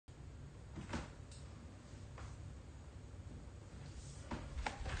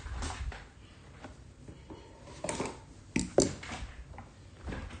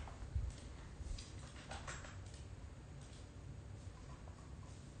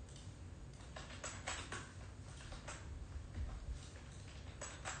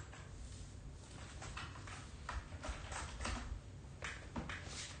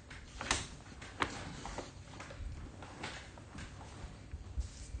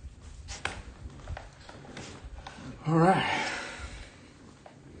All right.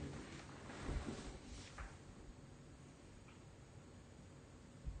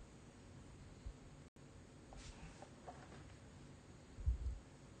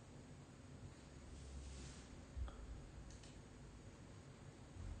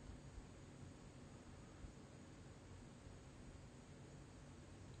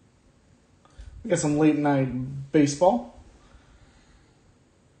 We got some late night baseball.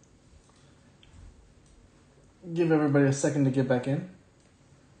 Give everybody a second to get back in.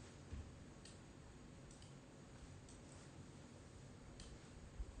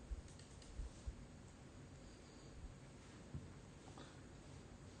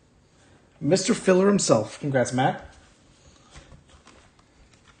 Mr. Filler himself. Congrats, Matt.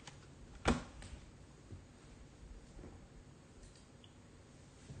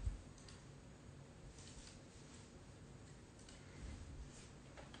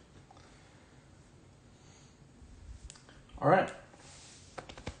 All right.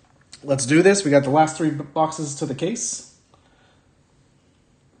 Let's do this. We got the last 3 boxes to the case.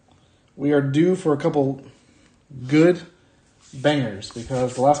 We are due for a couple good bangers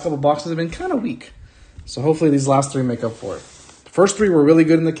because the last couple boxes have been kind of weak. So hopefully these last 3 make up for it. The first 3 were really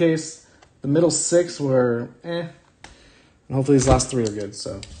good in the case. The middle 6 were And hopefully these last 3 are good.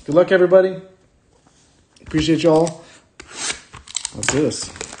 So good luck, everybody. Appreciate y'all. Let's do this.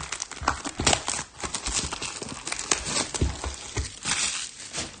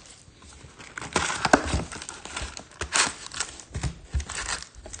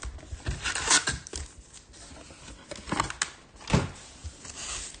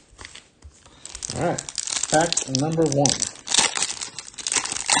 All right, pack number 1.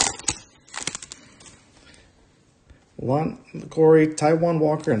 Corey, Taiwan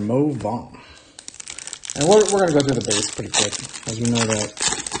Walker, and Mo Vaughn. And we're going to go through the base pretty quick, as we know that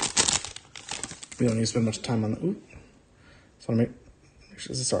we don't need to spend much time on the... Ooh. So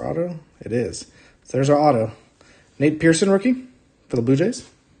is this our auto? It is. So there's our auto. Nate Pearson, rookie, for the Blue Jays.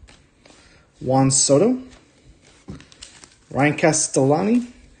 Juan Soto. Ryan Castellani.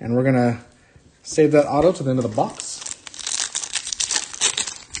 And we're going to save that auto to the end of the box.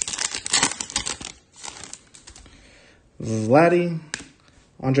 Vladdy,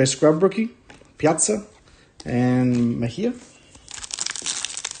 Andre Scrub rookie, Piazza, and Mejia.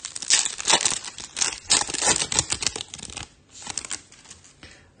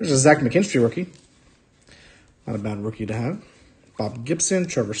 There's a Zach McKinstry rookie. Not a bad rookie to have. Bob Gibson,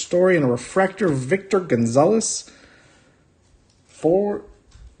 Trevor Story, and a refractor, Victor Gonzalez for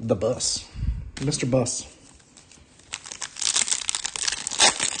the Bus. Mr. Bus.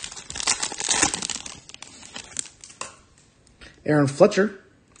 Aaron Fletcher,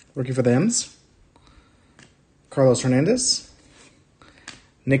 rookie for the M's. Carlos Hernandez.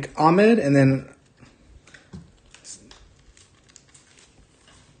 Nick Ahmed, and then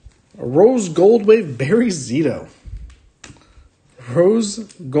a Rose Gold Wave Barry Zito. Rose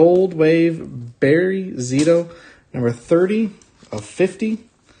Gold Wave Barry Zito, number 30 of 50.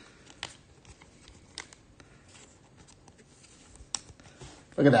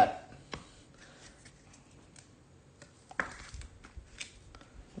 Look at that.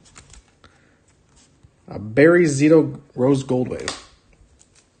 A Barry Zito Rose Gold Wave.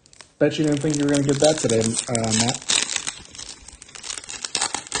 Bet you didn't think you were going to get that today, Matt.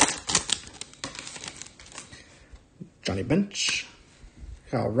 Johnny Bench,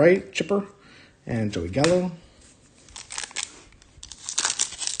 Kyle Wright, Chipper, and Joey Gallo.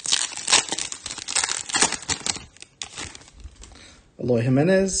 Eloy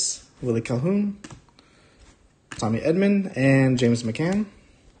Jimenez, Willie Calhoun, Tommy Edman, and James McCann.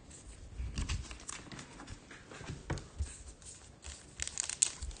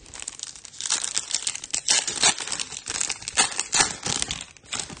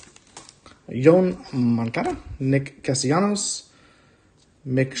 Yon Moncada, Nick Castellanos,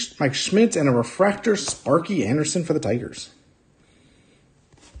 Mike Schmidt, and a refractor, Sparky Anderson for the Tigers.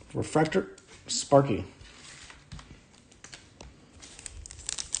 Refractor, Sparky.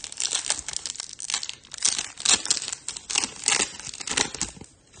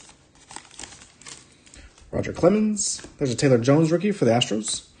 Roger Clemens. There's a Taylor Jones rookie for the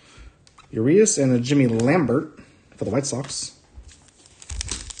Astros. Urias and a Jimmy Lambert for the White Sox.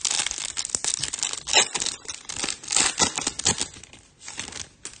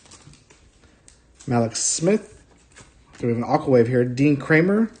 Malik Smith. We have an Aqua Wave here. Dean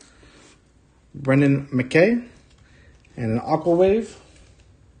Kramer. Brendan McKay. And an Aqua Wave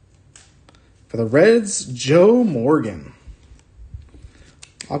for the Reds, Joe Morgan.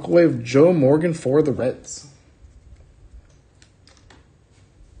 Aqua Wave Joe Morgan for the Reds.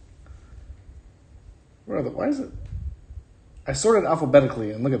 Why is it? I sorted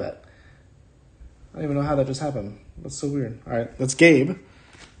alphabetically, and look at that. I don't even know how that just happened. That's so weird. All right, that's Gabe.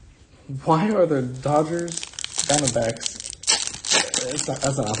 Why are the Dodgers Diamondbacks? That's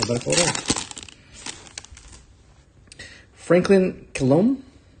not alphabetical at all. Franklin Kilome,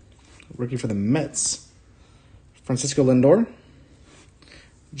 rookie for the Mets. Francisco Lindor.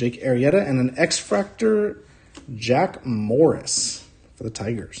 Jake Arrieta, and an X-Fractor, Jack Morris for the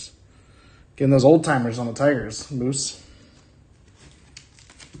Tigers. Getting those old timers on the Tigers, Moose.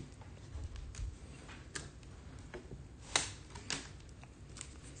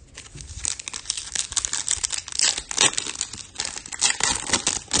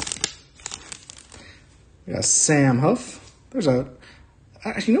 We got Sam Huff. There's a...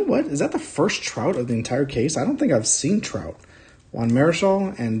 Actually, you know what? Is that the first Trout of the entire case? I don't think I've seen Trout. Juan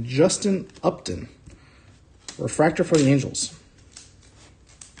Marichal and Justin Upton. Refractor for the Angels.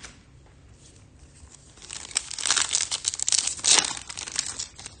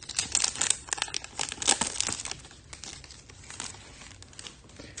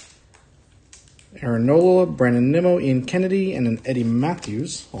 Aaron Nola, Brandon Nimmo, Ian Kennedy, and an Eddie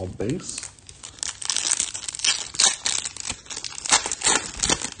Matthews, all base.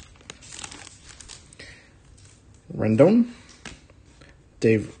 Rendon,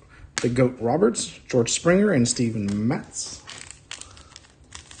 Dave the Goat Roberts, George Springer, and Steven Matz.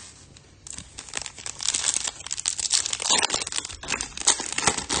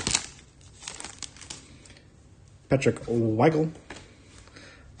 Patrick Weigel,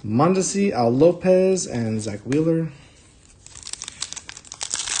 Mondesi, Al Lopez, and Zach Wheeler.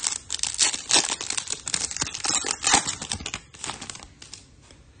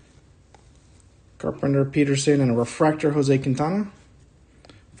 Carpenter, Peterson, and a refractor, Jose Quintana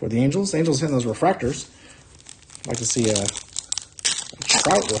for the Angels. Angels hitting those refractors. I'd like to see a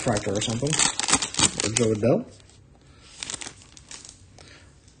Trout refractor or something. Or Joe Adell.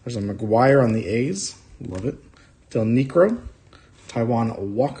 There's a McGuire on the A's. Love it. Del Necro.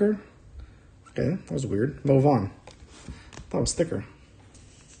 Taiwan Walker. Okay, that was weird. Mo Vaughn. Thought it was thicker.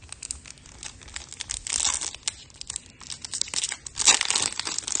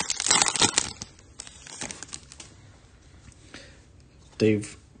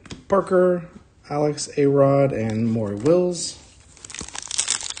 Dave Parker, Alex A-Rod, and Maury Wills.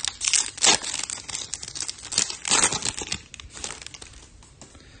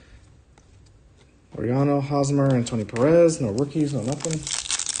 Oriano, Hosmer, and Tony Perez. No rookies, no nothing.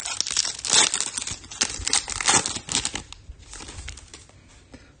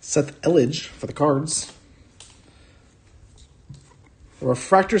 Seth Elledge for the Cards. The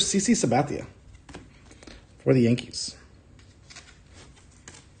refractor, CC Sabathia for the Yankees.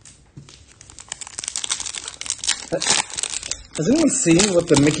 Has anyone seen what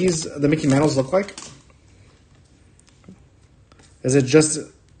the Mickey Mantles look like? Is it just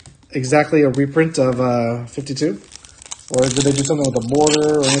exactly a reprint of 52? Or did they do something with the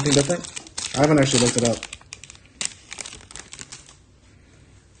border or anything different? I haven't actually looked it up.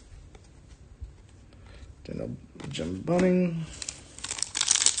 Jim Bunning.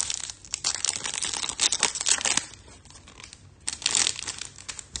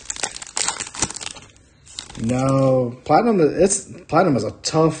 No, platinum is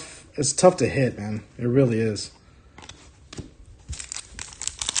it's tough to hit, man. It really is.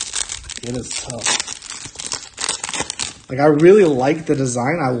 It is tough. Like, I really like the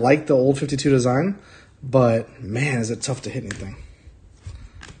design. I like the old 52 design, but man, is it tough to hit anything.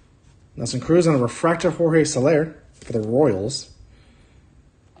 Nelson Cruz on a refractor, Jorge Soler for the Royals.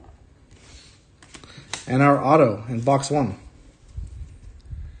 And our auto in box 1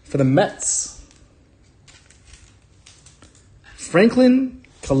 for the Mets. Franklin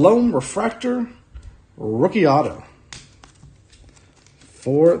Kilome refractor, rookie auto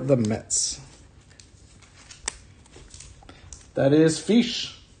for the Mets. That is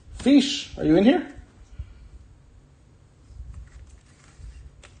Fish. Fish, are you in here?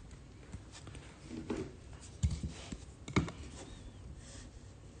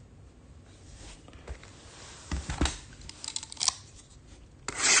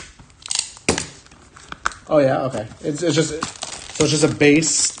 Oh yeah, okay. It's just a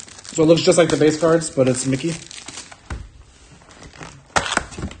base. So it looks just like the base cards, but it's Mickey.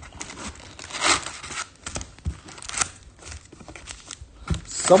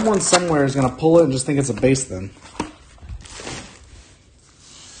 Someone somewhere is going to pull it and just think it's a base then.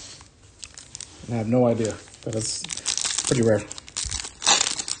 I have no idea, but it's pretty rare.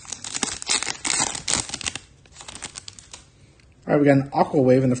 All right, we got an Aqua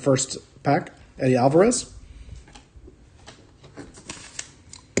Wave in the first pack. Eddie Alvarez.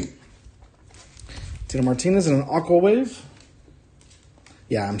 Tito Martinez in an Aqua Wave.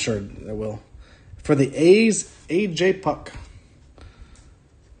 Yeah, I'm sure it will. For the A's, A.J. Puck.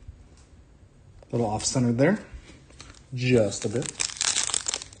 A little off-centered there. Just a bit.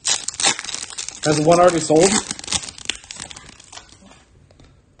 Has one already sold?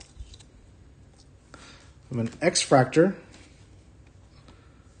 I have an X-Fractor.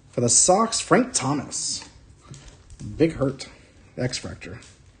 For the Sox, Frank Thomas. Big hurt. X-Fractor.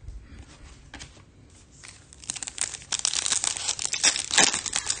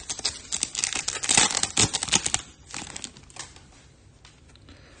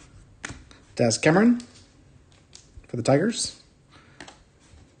 Daz Cameron for the Tigers.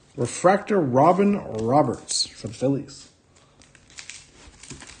 Refractor Robin Roberts for the Phillies.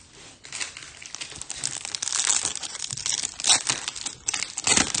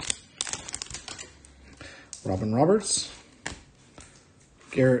 Robin Roberts.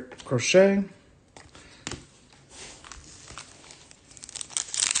 Garrett Crochet.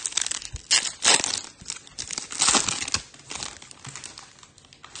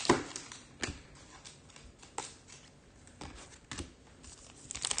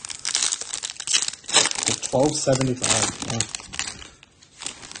 $12.75.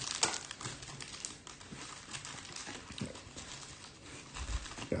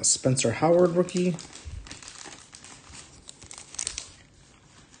 Yeah. Got Spencer Howard rookie.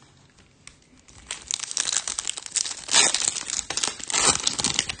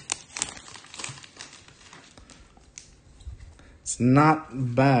 It's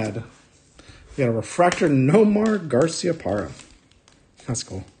not bad. We got a refractor Nomar Garciaparra. That's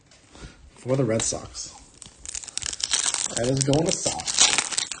cool. For the Red Sox. That is going to Sox.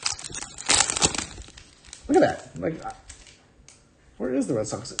 Look at that. Like, where is the Red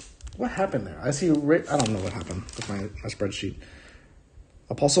Sox? What happened there? I see. I don't know what happened with my spreadsheet.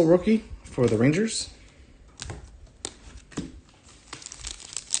 Apostle rookie for the Rangers.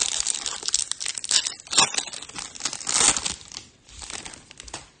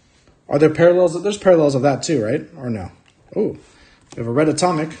 Are there parallels? There's parallels of that too, right? Or no? Oh, we have a red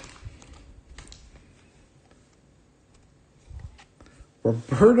atomic.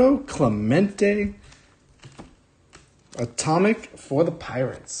 Roberto Clemente atomic for the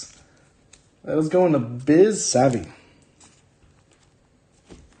Pirates. That is going to Biz Savvy.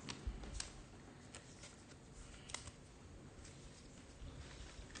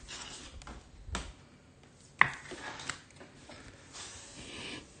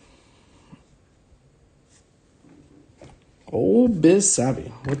 Old Biz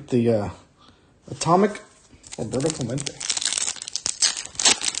Savvy with the atomic Roberto Clemente.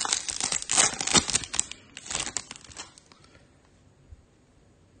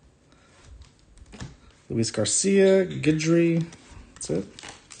 Luis Garcia, Guidry. That's it.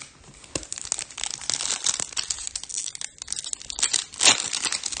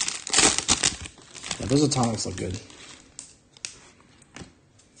 Yeah, those atomics look good.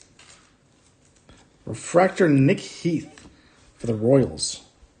 Refractor Nick Heath for the Royals.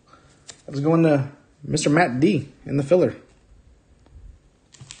 That was going to Mr. Matt D in the filler.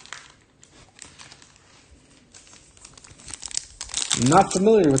 Not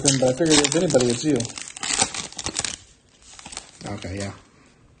familiar with him, but I figured if anybody, it's you. Okay, yeah.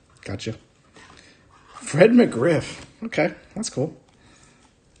 Gotcha. Fred McGriff. Okay, that's cool.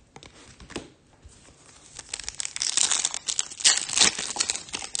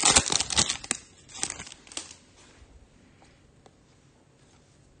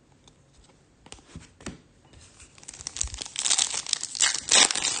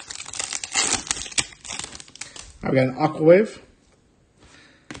 We got an Aquawave.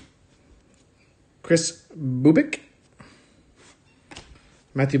 Chris Bubik.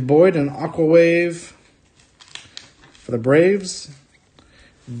 Matthew Boyd, an Aquawave for the Braves.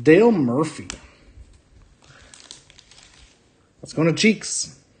 Dale Murphy. Let's go to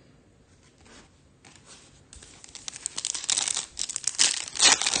Cheeks.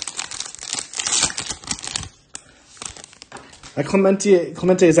 That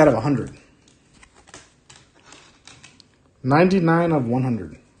Clemente is out of 100. 99 of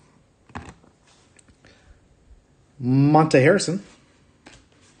 100. Monte Harrison.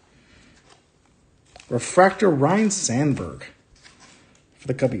 Refractor Ryan Sandberg for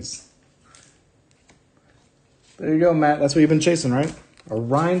the Cubbies. There you go, Matt. That's what you've been chasing, right? A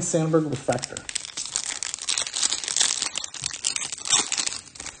Ryan Sandberg refractor.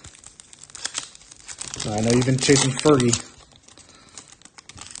 I know you've been chasing Fergie.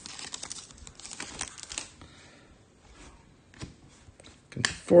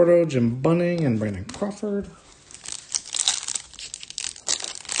 Conforto, Jim Bunning, and Brandon Crawford.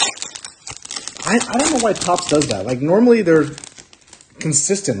 I don't know why Topps does that. Like, normally they're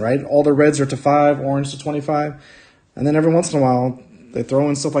consistent, right? All the reds are to 5, orange to 25. And then every once in a while, they throw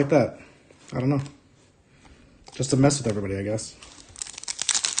in stuff like that. I don't know. Just to mess with everybody, I guess.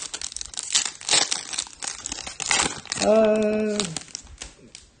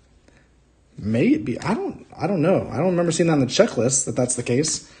 Maybe. I don't know. I don't remember seeing that on the checklist that that's the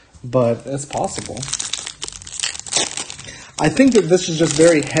case, but it's possible. I think that this is just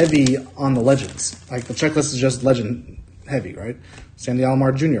very heavy on the legends. Like, the checklist is just legend heavy, right? Sandy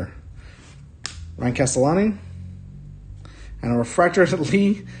Alomar Jr., Ryan Castellani, and a refractor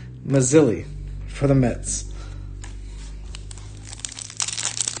Lee Mazzilli for the Mets.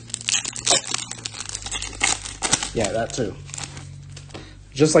 Yeah, that too.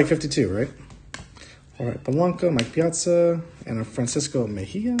 Just like 52, right? All right, Polanco, Mike Piazza, and a Francisco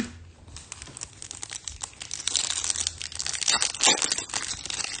Mejia.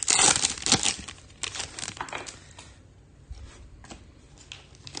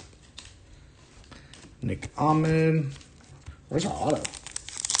 Nick Ahmed. Where's our auto?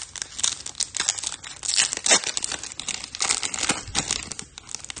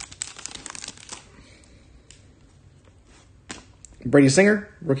 Brady Singer,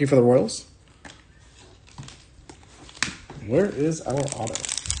 rookie for the Royals. Where is our auto?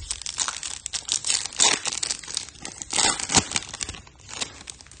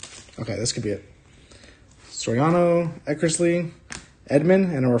 Okay, this could be it. Soriano, Eckersley,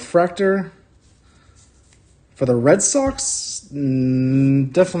 Edman, and a refractor. For the Red Sox,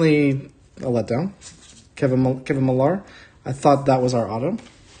 definitely a letdown. Kevin Millar. I thought that was our auto.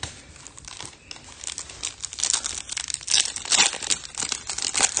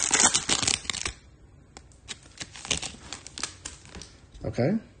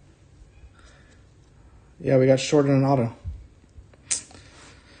 Okay. Yeah, we got short in an auto.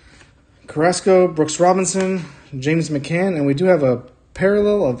 Carrasco, Brooks Robinson, James McCann, and we do have a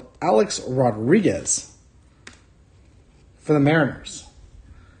parallel of Alex Rodriguez for the Mariners.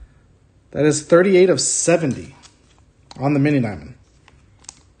 That is 38 of 70 on the mini diamond.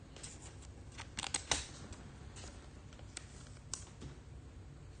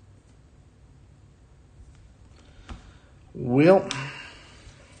 Well,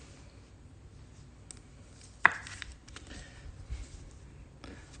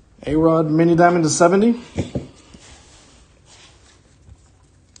 A-Rod mini diamond to 70.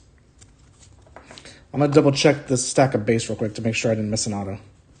 I'm going to double check this stack of base real quick to make sure I didn't miss an auto.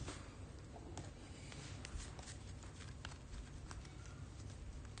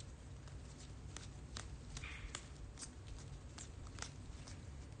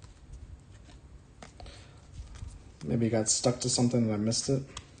 Maybe it got stuck to something and I missed it.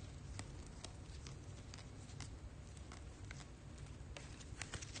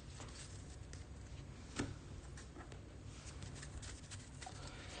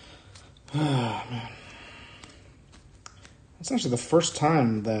 Oh, man. That's actually the first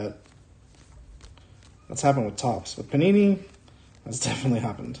time that's happened with Topps. With Panini, that's definitely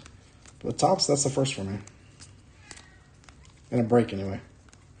happened. But with Topps, that's the first for me. In a break, anyway.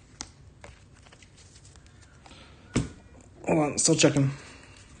 Hold on, still checking.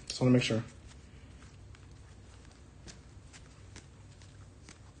 Just want to make sure.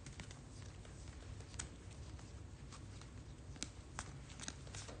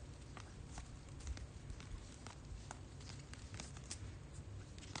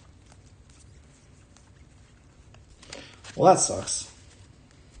 Well, that sucks.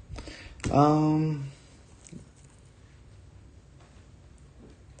 All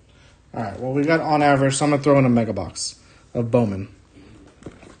right, well, we got on average, so I'm going to throw in a mega box of Bowman.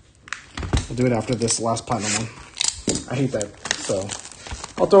 We'll do it after this last platinum one. I hate that, so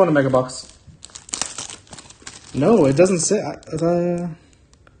I'll throw in a mega box. No, it doesn't say...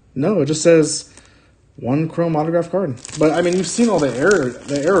 no, it just says one chrome autograph card. But, I mean, you've seen all the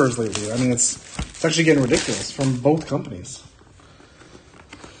errors lately. I mean, it's actually getting ridiculous from both companies.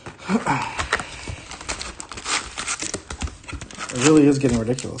 It really is getting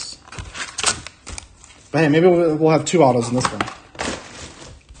ridiculous. But hey, maybe we'll have two autos in this one.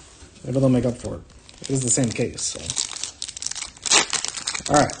 Maybe they'll make up for it. It is the same case, so.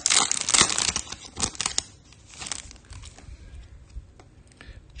 All right.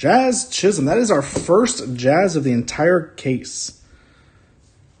 Jazz Chisholm. That is our first Jazz of the entire case.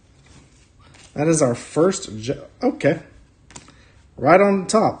 That is our first... Okay. Right on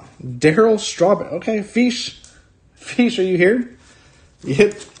top. DARYL Strawberry. Okay, Fish. Fish, are you here? You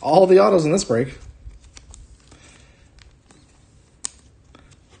hit all the autos in this break.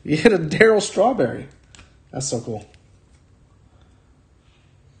 You hit a DARYL Strawberry. That's so cool.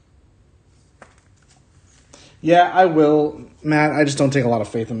 Yeah, I will, Matt. I just don't take a lot of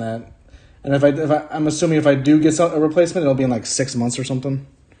faith in that. And I'm assuming if I do get a replacement, it'll be in like 6 months or something.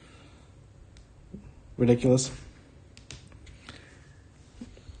 Ridiculous.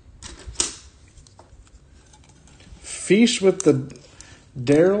 Fish with the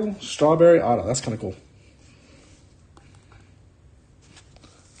DARYL Strawberry Auto. That's kind of cool.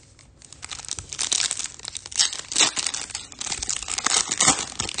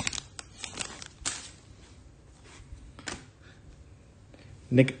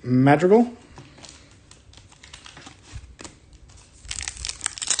 Nick Madrigal.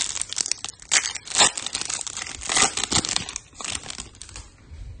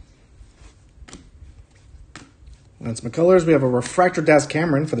 That's McCullers. We have a Refractor Daz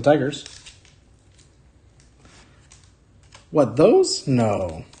Cameron for the Tigers. What, those?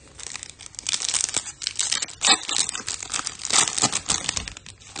 No.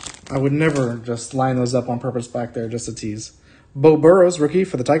 I would never just line those up on purpose back there just to tease. Bo Burrows, rookie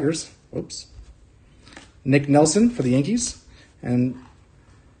for the Tigers. Whoops. Nick Nelson for the Yankees. And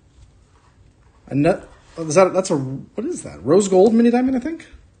what is that? Rose gold mini diamond, I think?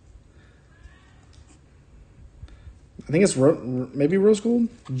 I think it's maybe rose gold.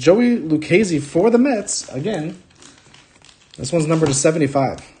 Joey Lucchesi for the Mets. Again, this one's numbered to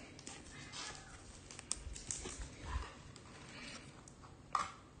 75.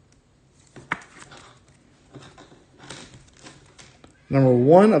 Number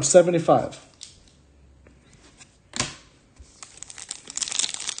 1 of 75.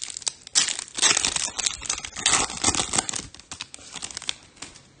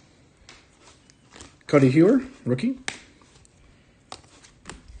 Cody Hewer, rookie.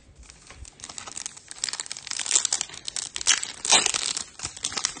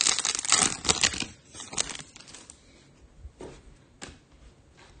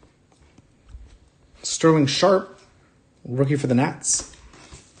 Sterling Sharp, rookie for the Nats.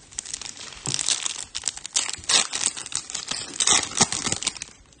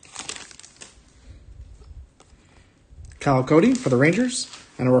 Kyle Cody for the Rangers.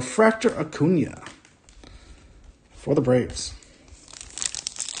 And a Refractor Acuna for the Braves.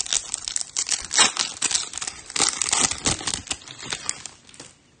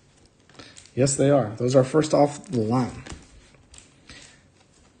 Yes, they are. Those are first off the line.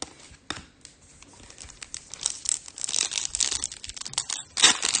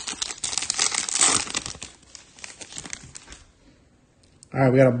 All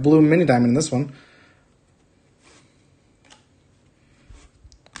right, we got a blue mini diamond in this one.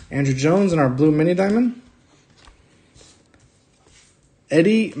 Andrew Jones in our blue mini diamond.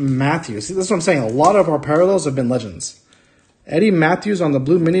 Eddie Matthews. See, that's what I'm saying. A lot of our parallels have been legends. Eddie Matthews on the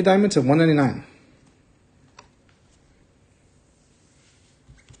blue mini diamond to 199.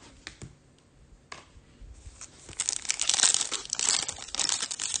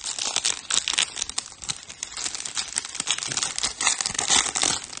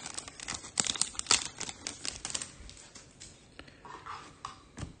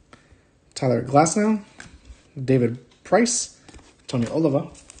 Tyler Glasnow, David Price, Tony Oliva.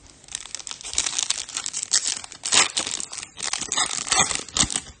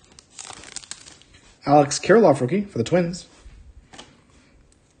 Alex Kirilloff, rookie for the Twins.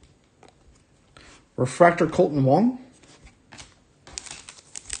 Refractor Colton Wong.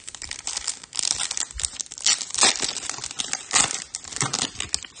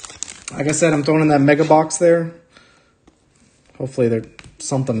 Like I said, I'm throwing in that mega box there. Hopefully there's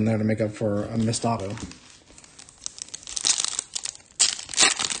something in there to make up for a missed auto.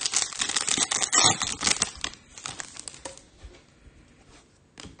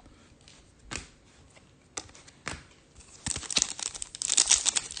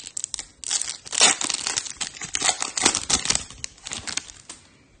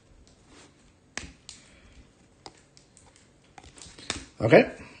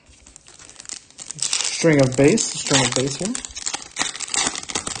 Okay. String of base here.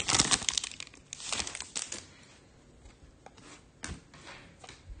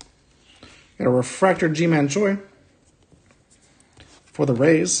 Got a Refractor G-Man Choi for the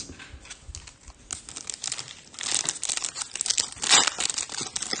Rays.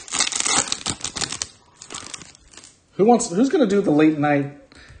 Who's going to do the late night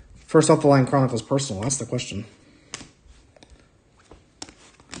first off the line Chronicles personal? That's the question.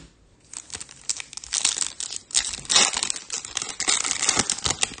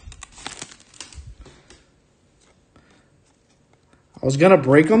 I was going to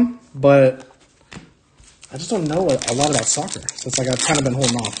break them, but I just don't know a lot about soccer. So it's like I've kind of been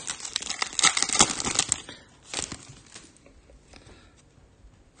holding off.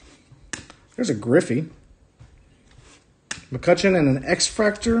 There's a Griffey McCutcheon, and an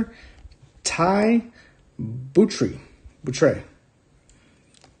X-Fractor, Ty Boutre.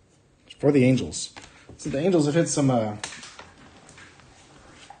 For the Angels. So the Angels have hit some... I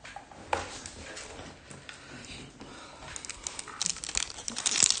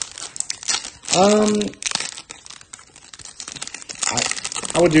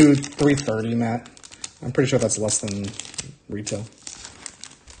would do $330, Matt. I'm pretty sure that's less than retail.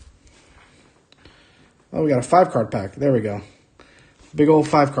 Oh, we got a 5-card pack. There we go. Big old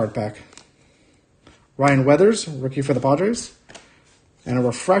 5-card pack. Ryan Weathers, rookie for the Padres. And a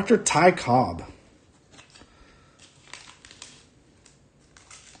refractor, Ty Cobb.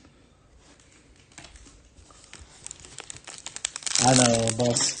 I know,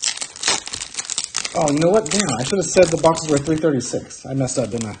 boss. Oh, you know what? Damn, I should have said the boxes were $336. I messed up,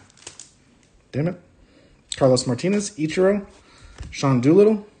 didn't I? Damn it. Carlos Martinez, Ichiro, Sean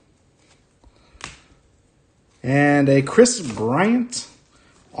Doolittle, and a Chris Bryant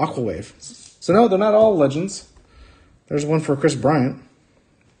Aquawave. So no, they're not all legends. There's one for Chris Bryant.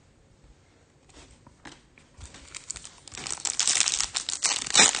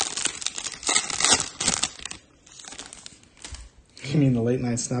 You mean the late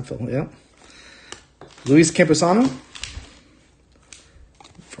night snap film? Yeah. Luis Camposano.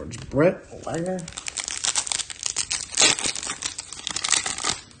 George Brett Wagner.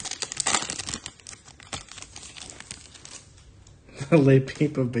 Late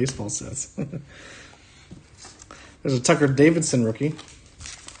peep of baseball sets. There's a Tucker Davidson rookie.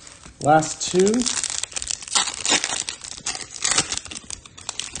 Last two.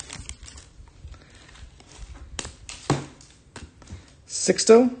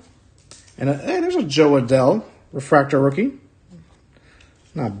 Sixto. And there's a Joe Adell refractor rookie.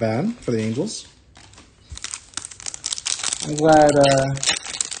 Not bad for the Angels. I'm glad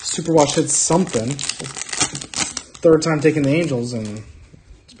Superwash hit something. Third time taking the Angels, and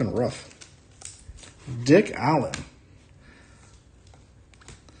it's been rough. Dick Allen.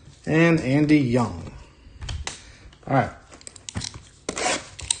 And Andy Young. All right.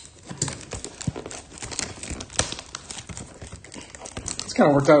 It's kind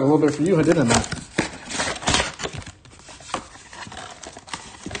of worked out a little bit for you, didn't it?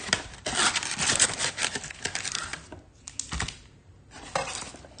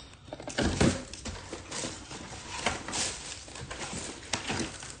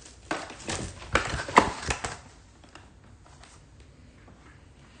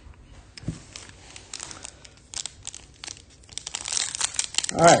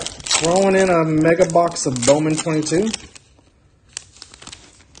 All right, throwing in a mega box of Bowman 22.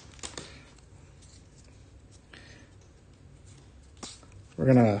 We're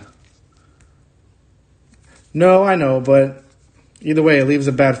gonna... No, I know, but either way, it leaves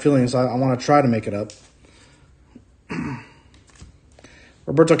a bad feeling, so I want to try to make it up.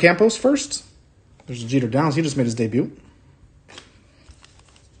 Roberto Campos first. There's Jeter Downs. He just made his debut.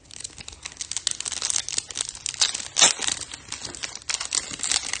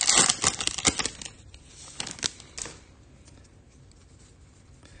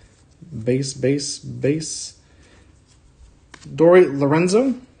 Base. Dory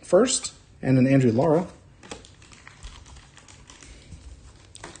Lorenzo first, and then Andrew Lara.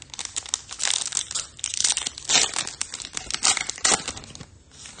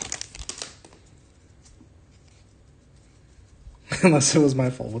 Unless it was my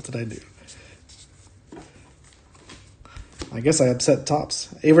fault. What did I do? I guess I upset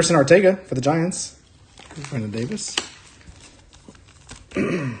Topps. Averson Ortega for the Giants. Brandon Davis.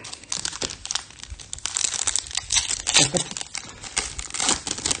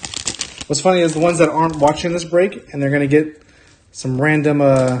 What's funny is the ones that aren't watching this break, and they're going to get some random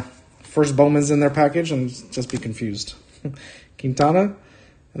first Bowmans in their package and just be confused. Quintana, and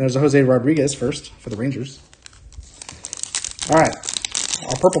there's a Jose Rodriguez first for the Rangers. All right,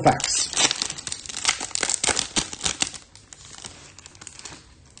 our purple packs.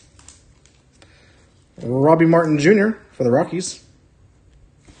 Robbie Martin Jr. for the Rockies.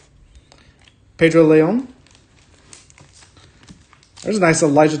 Pedro Leon. There's a nice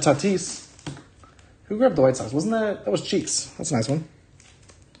Elijah Tatis. Who grabbed the White Sox? Wasn't that was Cheeks? That's a nice one.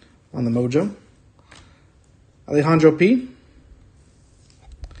 On the Mojo. Alejandro P.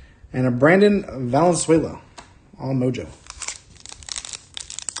 And a Brandon Valenzuela. All Mojo.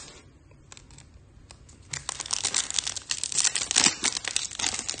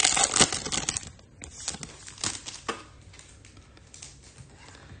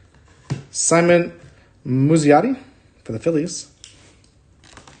 Simon Muzziotti for the Phillies.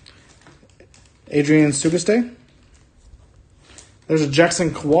 Adrian Sugeste. There's a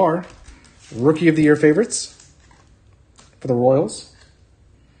Jackson Kawar, Rookie of the Year favorites. for the Royals.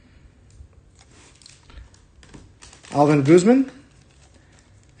 Alvin Guzman.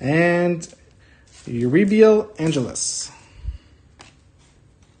 And Uribiel Angeles.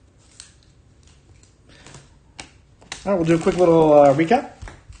 All right, we'll do a quick little recap.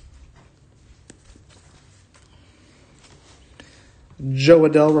 Joe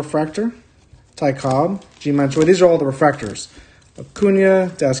Adell refractor, Ty Cobb, G-Man Choi. These are all the refractors. Acuna,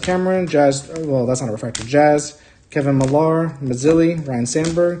 Daz Cameron, Jazz. Well, that's not a refractor. Jazz, Kevin Millar, Mazzilli, Ryan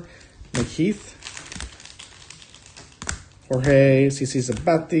Sandberg, McKeith, Jorge, CC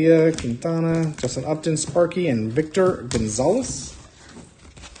Sabathia, Quintana, Justin Upton, Sparky, and Victor Gonzalez.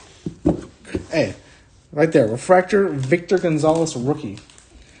 Hey, right there, refractor Victor Gonzalez rookie.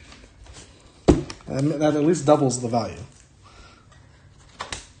 That at least doubles the value.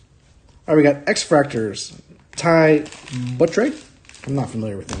 All right, we got X-Fractors, Ty Buttrey. I'm not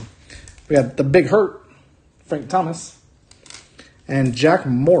familiar with him. We got the Big Hurt, Frank Thomas, and Jack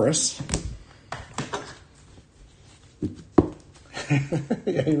Morris.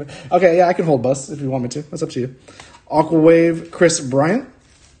 Okay, yeah, I can hold bus if you want me to. That's up to you. Aquawave, Chris Bryant.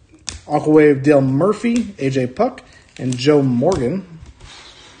 Aquawave, Dale Murphy, AJ Puck, and Joe Morgan.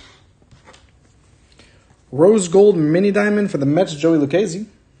 Rose Gold Mini Diamond for the Mets, Joey Lucchesi.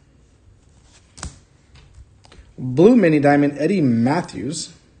 Blue Mini Diamond, Eddie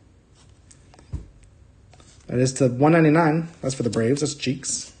Matthews. That is to 199. That's for the Braves. That's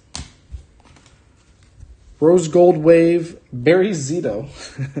Cheeks. Rose Gold Wave, Barry Zito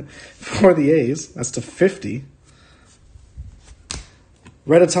for the A's. That's to 50.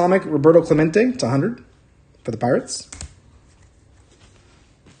 Red Atomic, Roberto Clemente to 100 for the Pirates.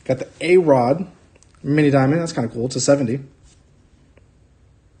 Got the A-Rod Mini Diamond. That's kind of cool. To 70.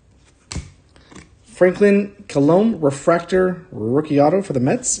 Franklin Colomb Refractor Rookie Auto for the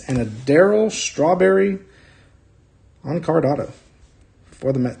Mets. And a DARYL Strawberry on-card auto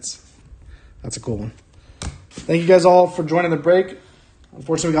for the Mets. That's a cool one. Thank you guys all for joining the break.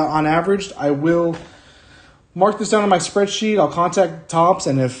 Unfortunately, we got on average. I will mark this down on my spreadsheet. I'll contact Topps,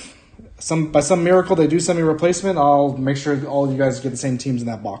 and if by some miracle they do send me a replacement, I'll make sure all you guys get the same teams in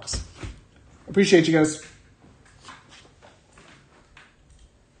that box. Appreciate you guys.